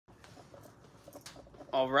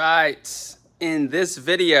All right, in this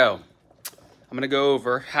video, I'm gonna go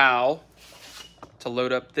over how to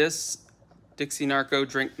load up this Dixie Narco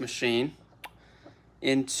drink machine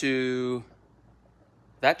into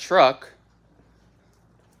that truck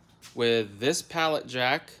with this pallet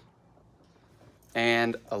jack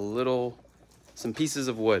and some pieces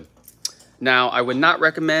of wood. Now, I would not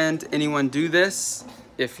recommend anyone do this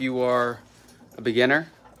if you are a beginner.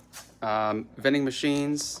 Vending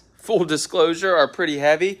machines, full disclosure, are pretty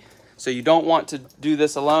heavy, so you don't want to do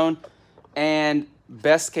this alone. And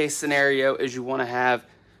best case scenario is you want to have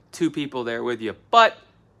 2 people there with you. But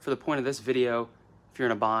for the point of this video, if you're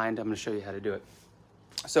in a bind, I'm going to show you how to do it.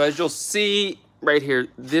 So as you'll see right here,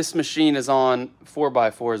 this machine is on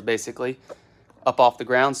 4x4s basically, up off the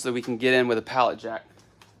ground so we can get in with a pallet jack.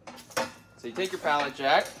 So you take your pallet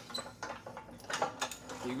jack,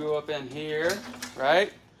 you go up in here,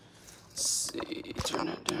 right? Let's see, turn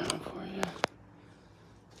that down for you.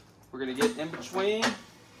 We're gonna get in between,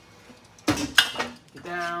 get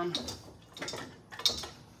down.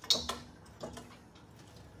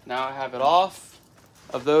 Now I have it off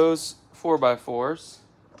of those 4x4s,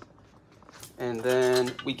 and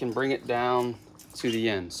then we can bring it down to the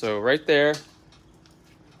end. So right there,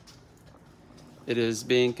 it is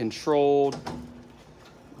being controlled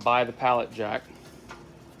by the pallet jack.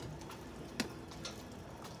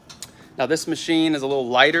 Now this machine is a little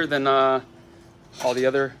lighter than all the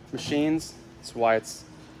other machines. That's why it's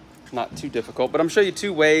not too difficult. But I'm gonna show you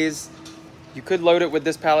 2 ways. You could load it with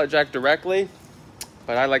this pallet jack directly,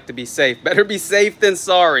 but I like to be safe. Better be safe than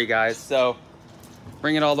sorry, guys. So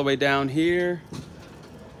bring it all the way down here.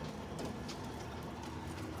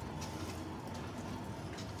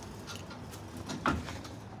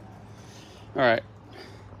 All right.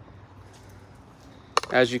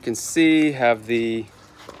 As you can see, have the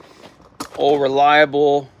old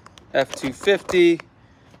reliable F250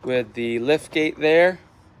 with the lift gate there.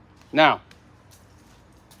 Now,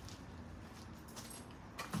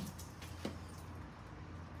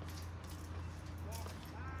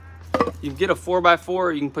 you can get a 4x4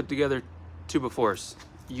 or you can put together 2x4s.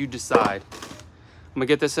 You decide. I'm gonna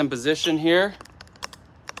get this in position here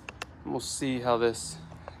and we'll see how this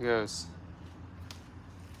goes.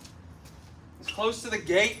 As close to the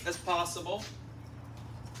gate as possible.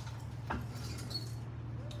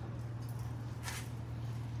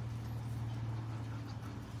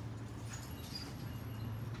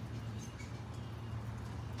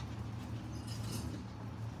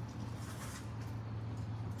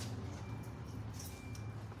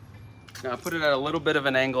 Now I put it at a little bit of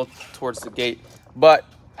an angle towards the gate, but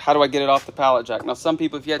how do I get it off the pallet jack? Now some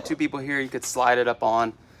people, if you had 2 people here, you could slide it up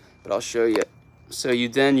on, but I'll show you. So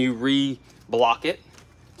you re-block it.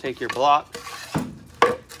 Take your block,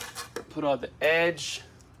 put on the edge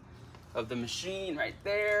of the machine right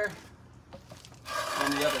there,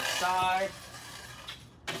 on the other side.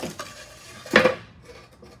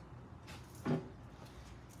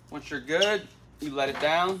 Once you're good, you let it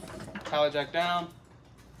down, pallet jack down,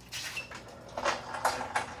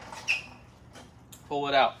 pull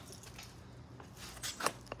it out.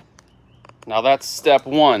 Now that's step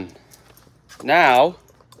 1. Now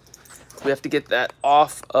we have to get that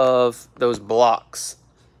off of those blocks.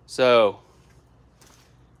 So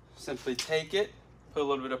simply take it, put a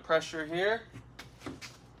little bit of pressure here.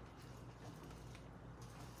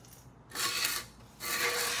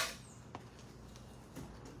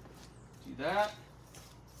 Do that.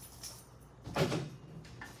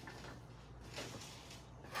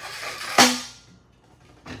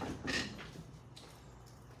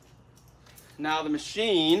 Now the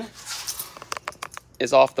machine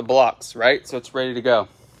is off the blocks, right? So it's ready to go.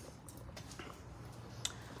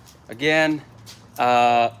 Again,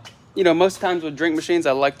 you know, most times with drink machines,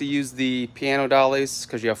 I like to use the piano dollies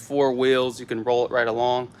because you have 4 wheels, you can roll it right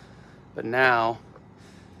along. But now,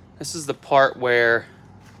 this is the part where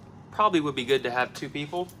probably would be good to have 2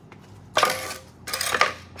 people.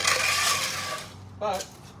 But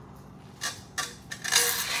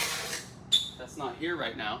that's not here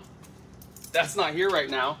right now. That's not here right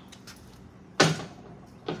now.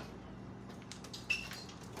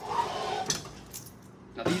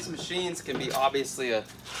 Now these machines can be, obviously a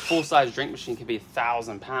full-size drink machine can be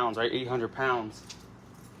 1,000 pounds, right? 800 pounds.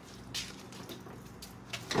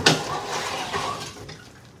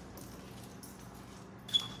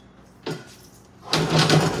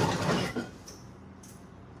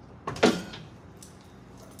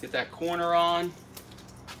 Get that corner on.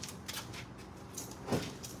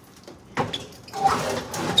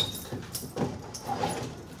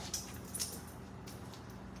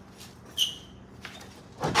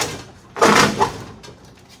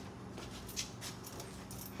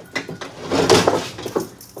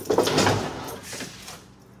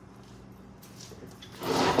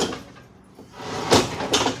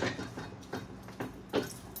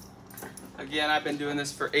 I've been doing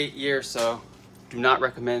this for 8 years, so do not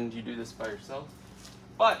recommend you do this by yourself.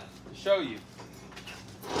 But to show you,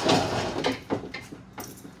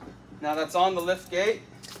 now that's on the lift gate.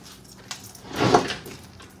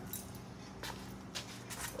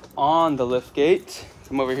 On the lift gate,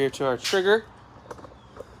 come over here to our trigger.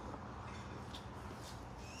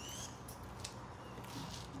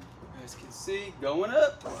 You guys can see going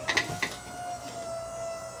up.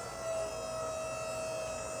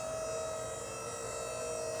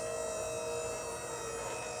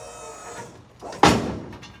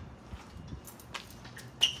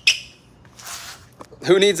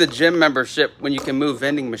 Who needs a gym membership when you can move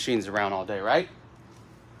vending machines around all day, right?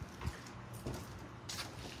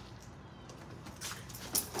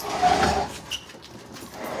 I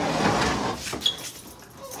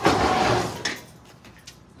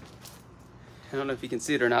don't know if you can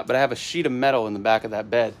see it or not, but I have a sheet of metal in the back of that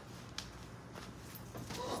bed.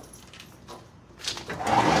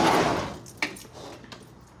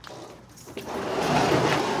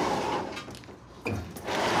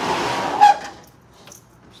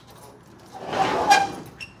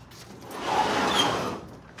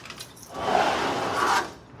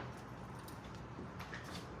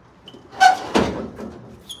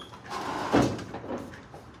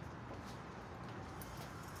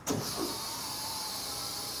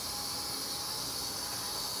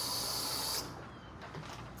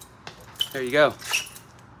 There you go.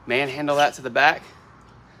 Manhandle that to the back.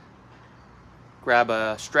 Grab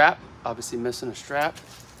a strap, obviously missing a strap.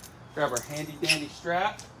 Grab our handy dandy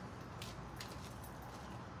strap.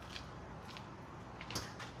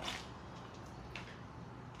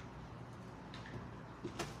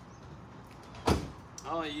 I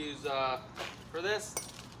only use, for this,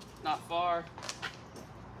 not far.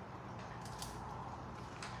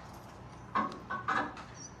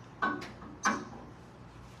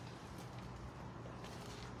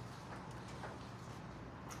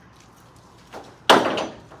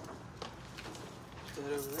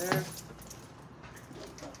 Over there.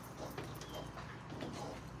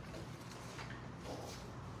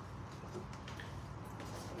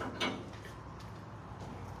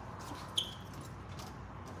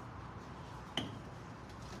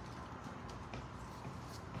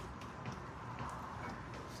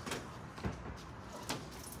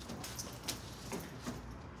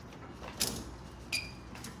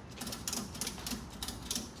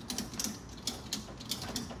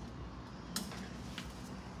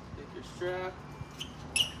 Strap.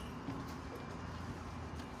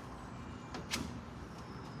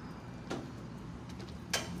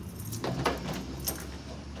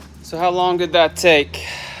 So how long did that take?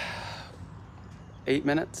 8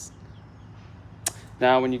 minutes.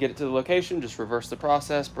 Now when you get it to the location, just reverse the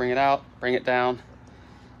process, bring it out, bring it down.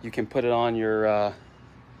 You can put it on your, end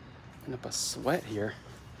up a sweat here,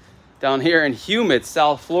 down here in humid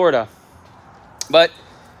South Florida. But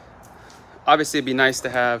obviously it'd be nice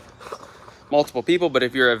to have multiple people, but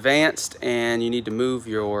if you're advanced and you need to move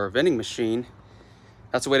your vending machine,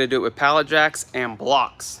 that's a way to do it with pallet jacks and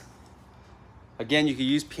blocks. Again, you could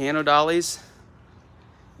use piano dollies,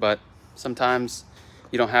 but sometimes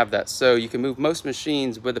you don't have that. So you can move most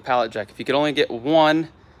machines with a pallet jack. If you could only get one,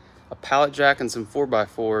 a pallet jack and some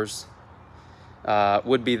 4x4s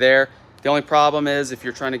would be there. The only problem is if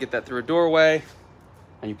you're trying to get that through a doorway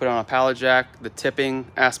and you put it on a pallet jack, the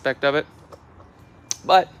tipping aspect of it.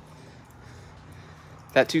 But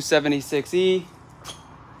that 276E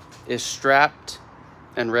is strapped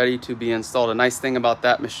and ready to be installed. A nice thing about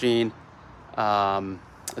that machine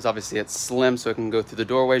is obviously it's slim, so it can go through the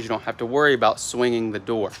doorways. You don't have to worry about swinging the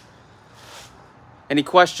door. Any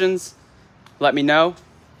questions? Let me know.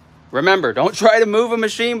 Remember, don't try to move a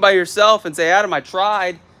machine by yourself and say, Adam, I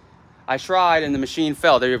tried and the machine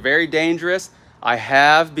fell. They're very dangerous. I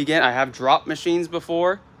have dropped machines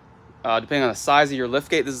before, depending on the size of your lift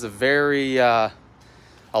gate. This is a very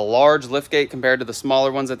a large lift gate compared to the smaller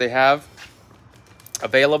ones that they have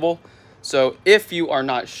available. So if you are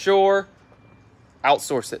not sure,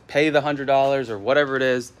 outsource it. Pay the $100 or whatever it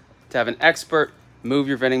is to have an expert move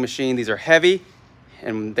your vending machine. These are heavy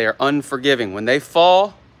and they are unforgiving. When they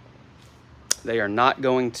fall, they are not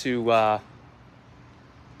going to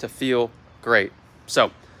feel great.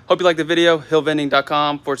 So hope you liked the video.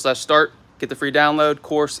 hillvending.com/start. Get the free download,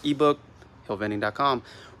 course, ebook, hillvending.com.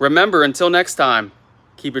 Remember, until next time,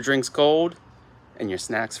 keep your drinks cold and your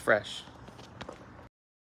snacks fresh.